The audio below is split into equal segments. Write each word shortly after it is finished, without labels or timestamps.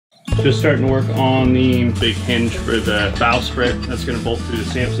Just starting to work on the big hinge for the bowsprit that's going to bolt through the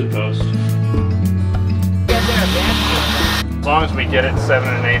Samson post. As long as we get it 7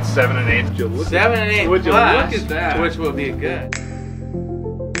 1/8, 7 1/8. 7 1/8. Would you look at that? Which will be good.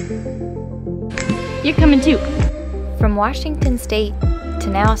 You're coming too. From Washington State to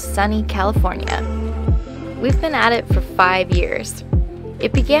now sunny California. We've been at it for 5 years.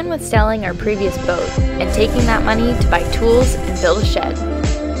 It began with selling our previous boat and taking that money to buy tools and build a shed.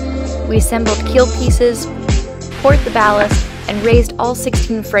 We assembled keel pieces, poured the ballast, and raised all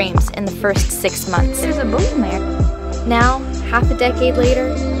 16 frames in the first 6 months. There's a boom there. Now, half a decade later,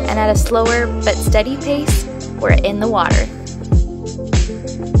 and at a slower but steady pace, we're in the water.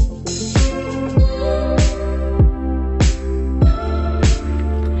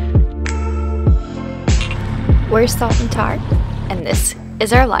 We're Salt and Tar, and this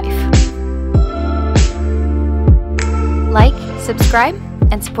is our life. Like, subscribe,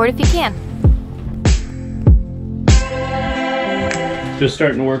 and support if you can. Just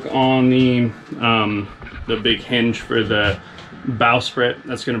starting to work on the big hinge for the bowsprit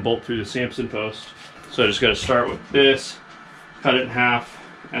that's going to bolt through the Samson post. So I just got to start with this, cut it in half,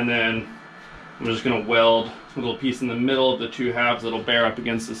 and then I'm just going to weld a little piece in the middle of the two halves that'll bear up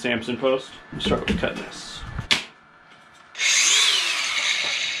against the Samson post. Start with cutting this.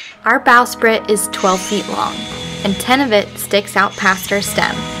 Our bowsprit is 12 feet long, and 10 of it sticks out past our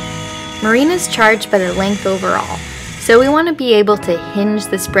stem. Marine is charged by the length overall, so we want to be able to hinge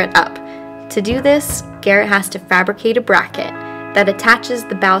the sprit up. To do this, Garrett has to fabricate a bracket that attaches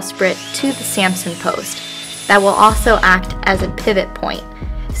the bowsprit to the Samson post that will also act as a pivot point,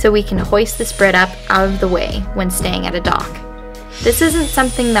 so we can hoist the sprit up out of the way when staying at a dock. This isn't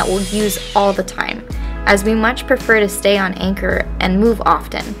something that we'll use all the time, as we much prefer to stay on anchor and move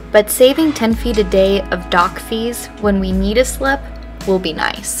often, but saving 10 feet a day of dock fees when we need a slip will be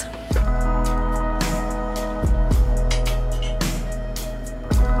nice.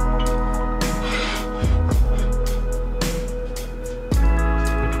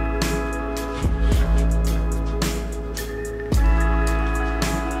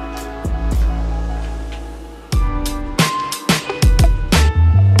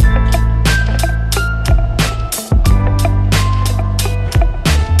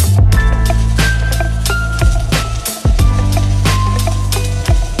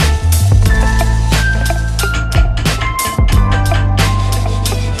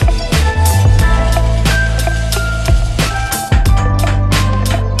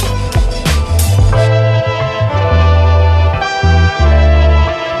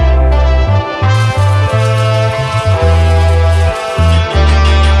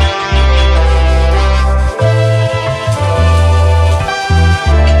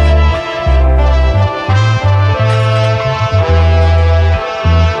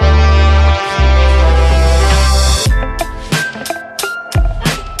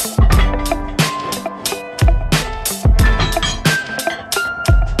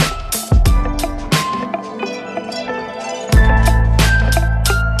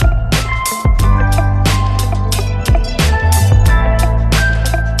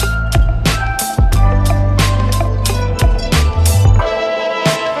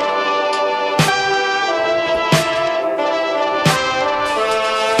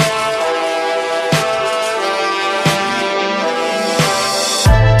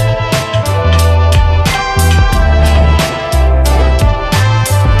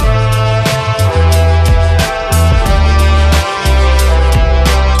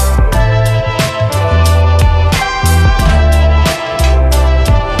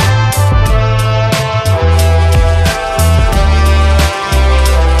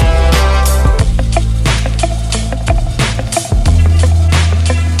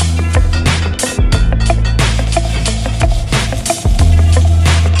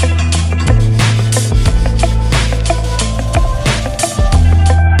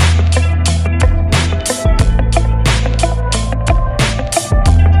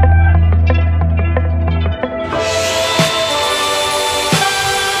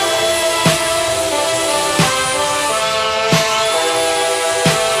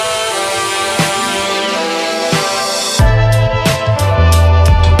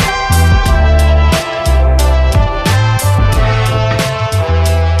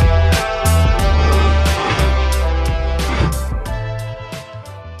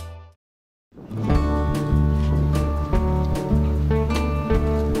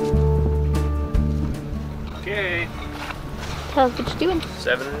 Tell us what you're doing.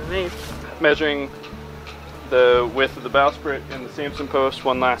 7 1/8. Measuring the width of the bowsprit and the Samson post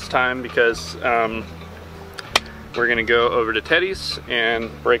one last time because we're gonna go over to Teddy's and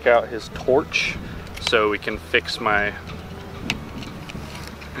break out his torch so we can fix my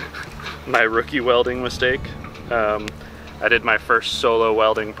rookie welding mistake. I did my first solo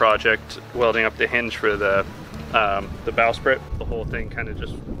welding project, welding up the hinge for the bowsprit. The whole thing kind of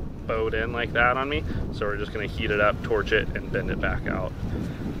just bowed in like that on me. So we're just gonna heat it up, torch it, and bend it back out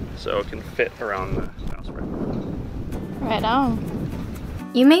so it can fit around the bowsprit. Right on.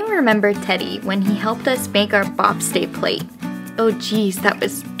 You may remember Teddy when he helped us make our bobstay plate. Oh geez, that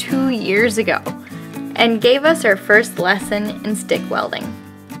was 2 years ago. And gave us our first lesson in stick welding.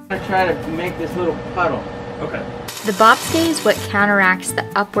 I'm gonna try to make this little puddle. Okay. The bobstay is what counteracts the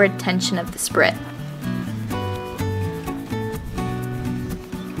upward tension of the sprit.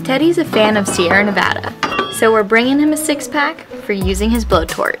 Teddy's a fan of Sierra Nevada, so we're bringing him a 6-pack for using his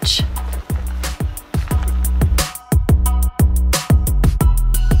blowtorch.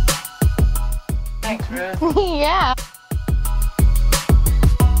 Thanks, Ruth. Yeah.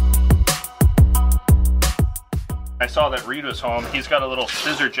 I saw that Reed was home. He's got a little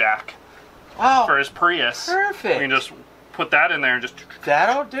scissor jack for his Prius. Perfect. We can just put that in there and just...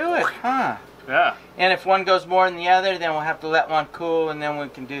 That'll do it, huh? Yeah. And if one goes more than the other, then we'll have to let one cool, and then we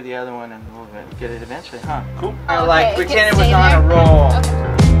can do the other one, and we'll get it eventually, huh? Cool. Like pretend it was on a roll.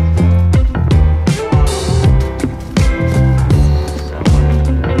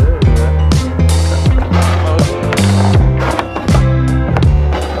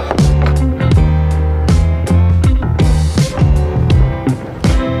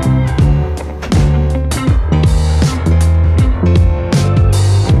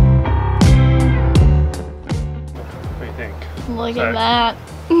 Okay. Look at that.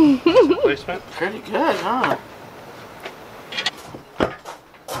 Placement? Pretty good, huh?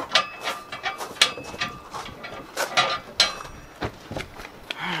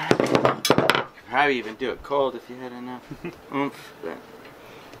 Could probably even do it cold if you had enough oomph. But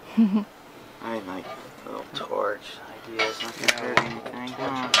I like little torch ideas. Not gonna hurt anything.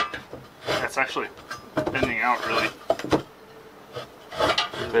 That's actually bending out really.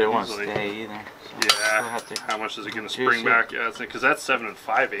 But it won't easily. stay either. Yeah. How much is it going to spring back? Yeah, because that's 7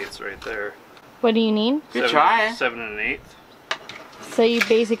 5/8 right there. What do you need? Good try. 7 1/8. So you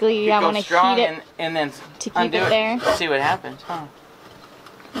basically want to heat it and then to keep it there. See what happens, huh?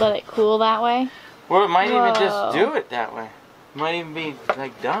 Let it cool that way. Or it might even just do it that way. It might even be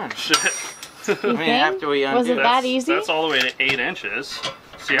like done. Shit. I mean, after we undo Was it that easy? That's all the way to 8 inches.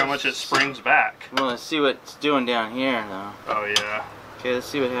 See how much it springs back. Well, let's see what it's doing down here, though. Oh yeah. Okay, let's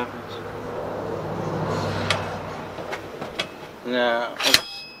see what happens. No,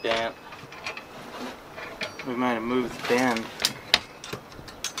 it's bent. We might have moved the bend.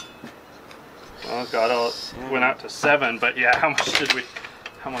 Oh god, it went out to 7, but yeah, how much did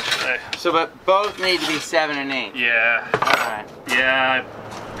I? So, but both need to be 7 and 8. Yeah. Alright. Yeah,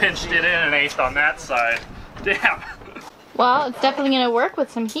 I pinched it in an 1/8 on that side. Damn. Well, it's definitely going to work with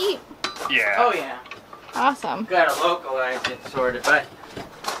some heat. Yeah. Oh yeah. Awesome. Gotta localize it, sort of, but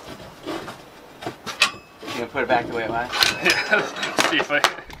you gonna put it back the way it was? Yeah. See if I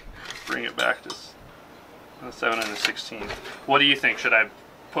bring it back to 7 1/16. What do you think? Should I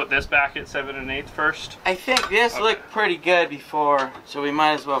put this back at 7 1/8 first? I think this looked pretty good before, so we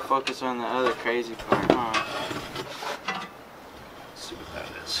might as well focus on the other crazy part, huh? Let's see what that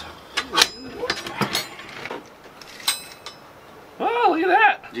is. Oh, look at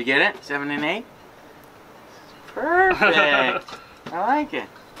that! Did you get it? 7 and 8? Perfect! I like it.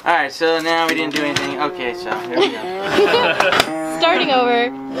 Alright, so now we didn't do anything. Okay, so here we go. Starting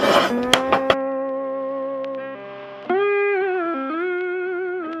over.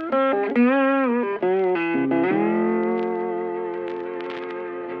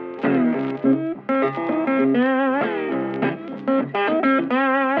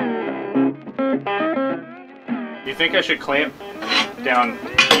 You think I should clamp down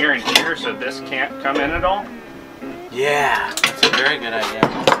here and here so this can't come in at all? Yeah, that's a very good idea.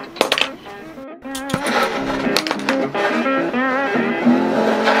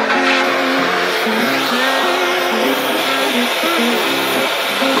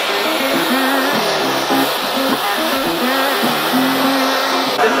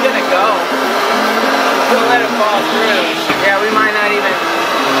 It's gonna go. We'll let it fall through. Yeah, we might not even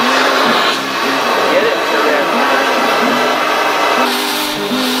get it to there.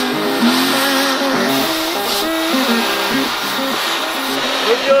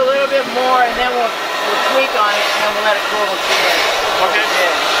 We'll do a little bit more and then we'll tweak on it and then we'll let it cool again. Okay.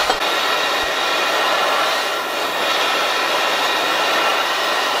 Yeah.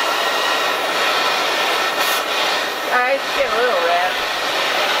 Alright, it's getting a little red.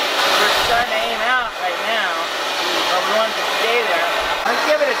 We're starting to aim out right now.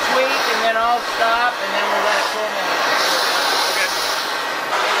 tweak and then I'll stop and then we'll let it pull in.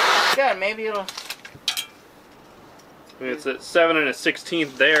 Okay. Good, maybe it'll... It's at 7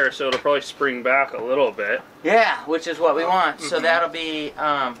 1/16 there, so it'll probably spring back a little bit. Yeah, which is what we want. So that'll be,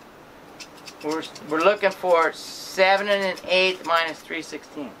 we're looking for 7 1/8 minus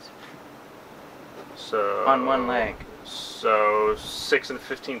 3/16 So on one leg. So 6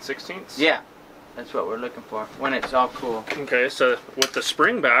 15/16. Yeah, that's what we're looking for when it's all cool. Okay, so with the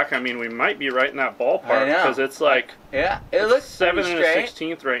spring back, I mean, we might be right in that ballpark I know. because it's like it looks 7 straight.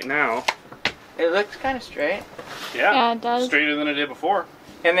 1/16 right now. It looks kind of straight. Yeah, it does. Straighter than it did before.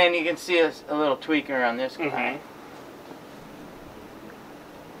 And then you can see a little tweaker on this guy.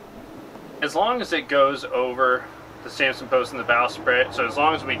 As long as it goes over the Samson post and the bowsprit, so as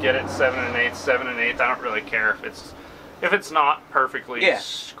long as we get it 7 1/8, 7 1/8, I don't really care if it's not perfectly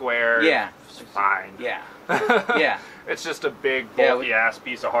square. Yeah, it's fine. Yeah, yeah. It's just a big bulky ass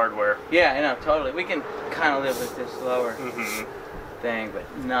piece of hardware. Yeah, I know, totally. We can kind of live with this lower thing,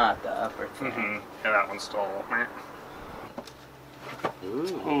 but not the upper thing. Yeah, that one's still.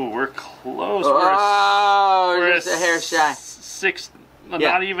 Ooh. Ooh, we're close. Oh, we're just a hair shy.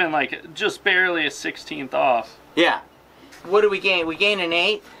 Not even like just barely a 16th off. Yeah. What do we gain? We gain an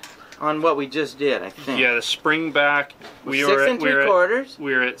 1/8 on what we just did, I think. Yeah, the spring back. We 6 3/4.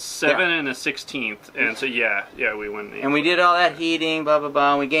 We were at 7 1/16, and so yeah, we went. And we did all that heating, blah blah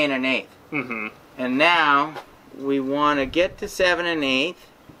blah. And we gained an 1/8. And now we want to get to 7 1/8.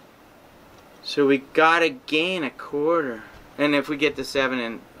 So we gotta gain 1/4. And if we get to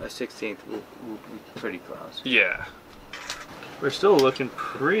 7 1/16, we'll be pretty close. Yeah. We're still looking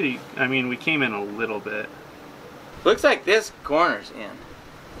pretty. I mean, we came in a little bit. Looks like this corner's in.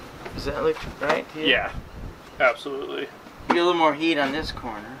 Does that look right to you? Yeah, absolutely. Get a little more heat on this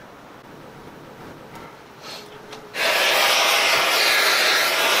corner.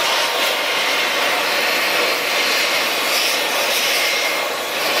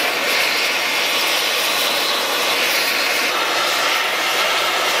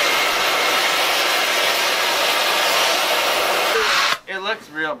 It looks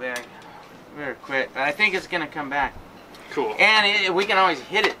real big. We're quit, but I think it's gonna come back. Cool. And we can always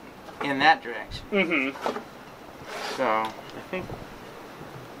hit it in that direction. So I think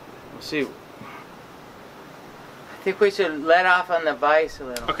we'll see. I think we should let off on the vise a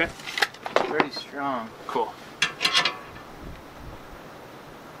little. Okay. It's pretty strong. Cool.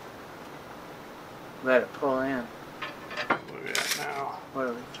 Let it pull in. What are we at now? What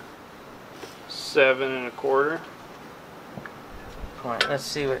are we? 7 1/4. Point. Let's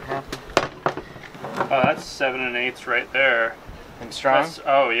see what happens. Oh, that's 7 1/8 right there. And strong?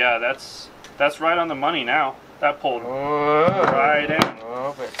 Oh yeah, that's right on the money now. That pulled Whoa. right in.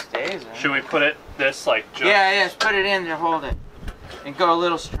 Oh, but it stays in. Should we put it this like just? Yeah, just put it in to hold it. And go a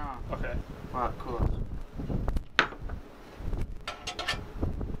little strong. Okay. Wow, cool.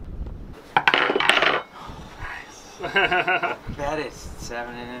 That is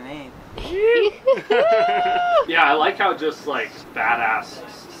 7 1/8. Yeah, I like how just like badass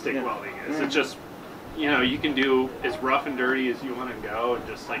stick welding is. It's just, you know, you can do as rough and dirty as you want to go and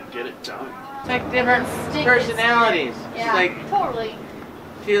just like get it done. It's like different personalities. Yeah, Like, totally.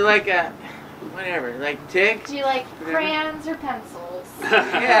 if you like a, whatever, like tick. Do you like crayons or pencils?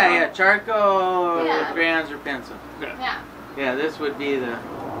 Yeah, charcoal, Yeah. crayons, or pencil. Yeah. Yeah, this would be the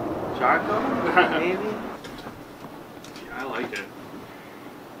charcoal, maybe. Yeah, I like it.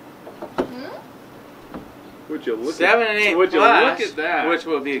 Would you look 7 at, 1/8 would you plus, look at that? which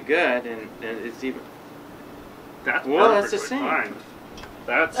will be good, and it's even. That's Well, that's perfectly the same. fine.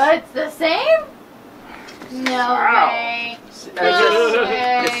 That's It's the same? No Wow. way.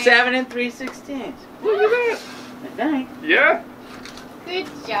 It's 7 3/16. look at that. I think. Yeah. Good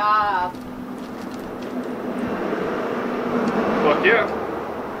job. Fuck yeah.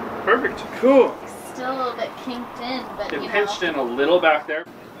 Perfect. Cool. Still a little bit kinked in, but It you pinched know. in a little back there.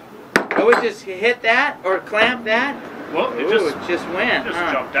 I would just hit that or clamp that. Well, it Ooh, it just went.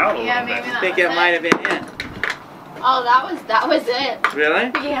 Huh? jumped out a Yeah, little maybe bit. I not. think it might have been it. Oh, that was it.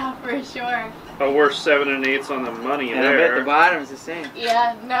 Really? Yeah, for sure. But we're 7 1/8 on the money And I bet there. the bottom's the same.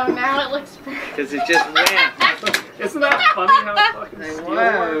 Yeah, no, now it looks perfect. Because it just went. Isn't that funny how fucking steel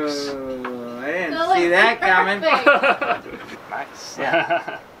works? Whoa. I didn't That see looks that coming. perfect. Nice.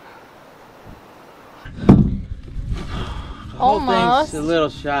 Yeah. The whole Almost. thing's a little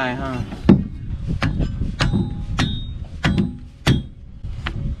shy, huh?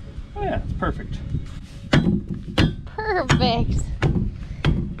 Oh yeah, it's perfect. Perfect.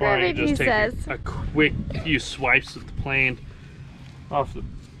 Or you Perfect, he just take says. a quick few swipes of the plane off the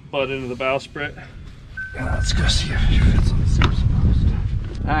butt end of the bowsprit. And let's go see if it fits on the Samson post.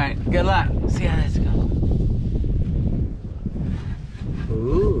 Alright, good luck. See how this goes.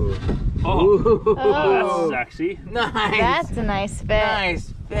 Ooh. Oh, Oh. that's sexy. Nice. That's a nice fit.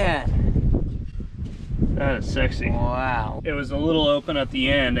 Nice fit. That is sexy. Wow. It was a little open at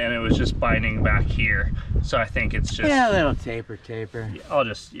the end and it was just binding back here. So I think it's just... Yeah, a little taper. I'll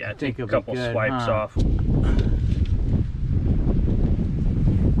just, take a couple good, swipes huh? off. I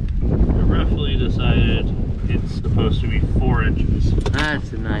roughly decided it's supposed to be 4 inches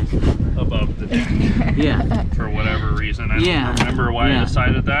That's a nice number. above the deck. Yeah. For whatever reason. I don't remember why I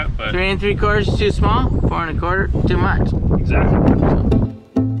decided that, but... 3 3/4 is too small. 4 1/4 too much. Exactly.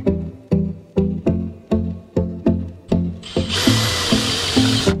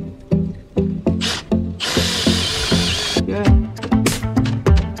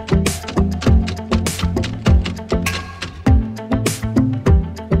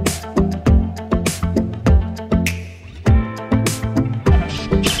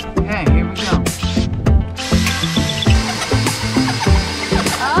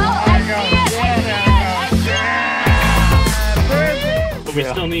 We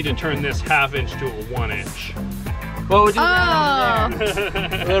still need to turn this 1/2 inch to a 1 inch. Well, we'll do that over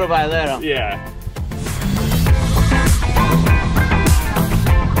there. Little by little. Yeah.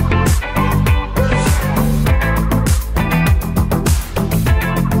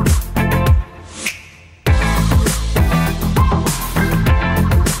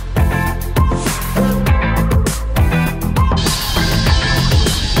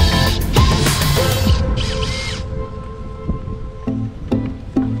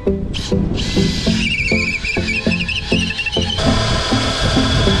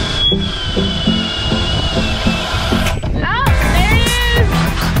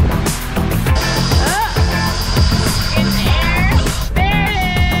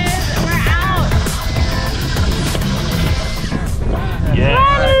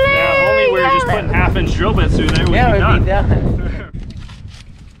 Drill bits through there, we'd be done.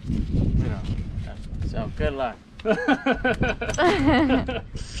 So good luck.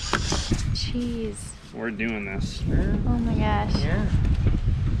 Jeez. We're doing this. Oh my gosh. Yeah.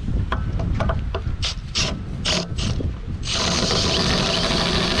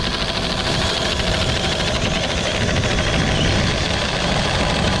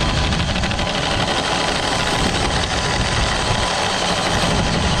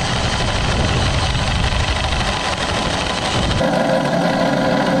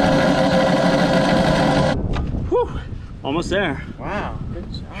 Almost there. Wow, good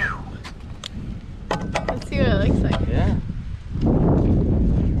job. Let's see what it looks like. Yeah.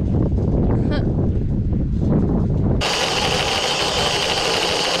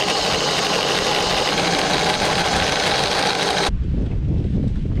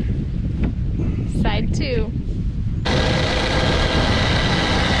 Side 2.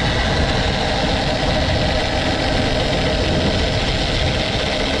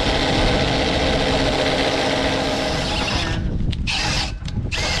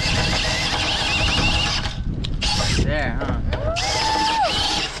 There, huh?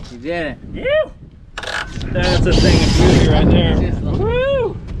 You did it. Yeah. That's a thing of beauty right there.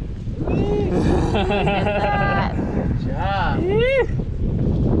 Woo! Look at that. Good job. Yeah.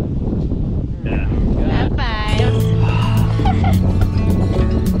 High fives.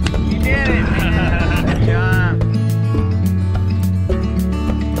 You did it, man. Good job.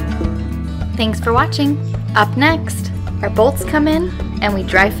 Thanks for watching. Up next, our bolts come in and we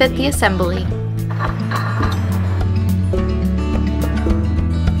dry fit the assembly.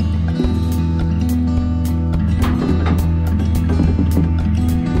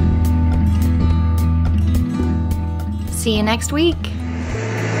 See you next week.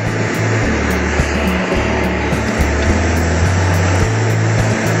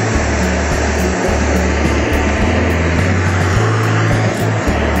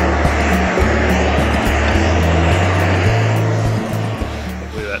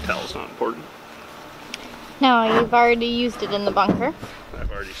 Hopefully that towel's not important. No, you've already used it in the bunker.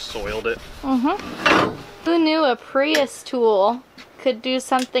 I've already soiled it. Who knew a Prius tool could do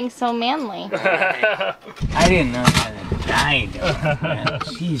something so manly? I didn't know that had died.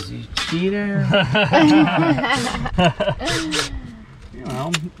 Jeez, you cheater. You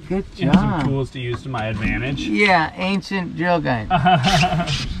know, Good some job. tools to use to my advantage. Yeah, ancient drill guide.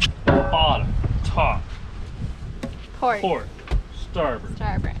 Bottom, top, Port. port, starboard.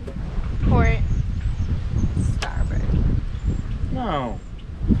 Starboard. Port. Starboard. No.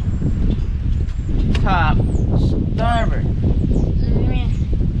 Top, starboard.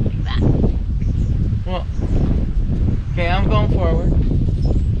 That. Well, okay, I'm going forward.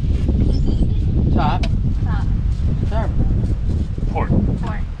 Top, Top. starboard. Port.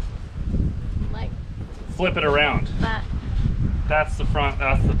 Port. flip it around. That. That's the front,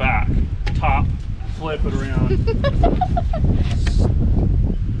 that's the back. Top, flip it around.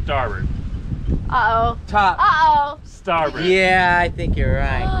 Starboard. Uh-oh. Top. Uh-oh. Starboard. Yeah, I think you're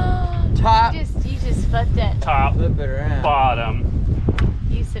right. Top. You just flipped it. Top, Flip it around. bottom.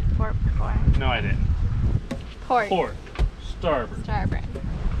 You said port before. No, I didn't. Port. Port. Starboard. Starboard.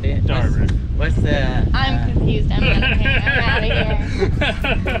 Starboard. What's the... I'm confused. I'm out of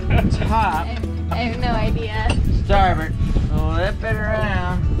here. top. I have no idea. Starboard. Flip it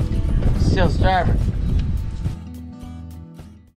around. Still starboard.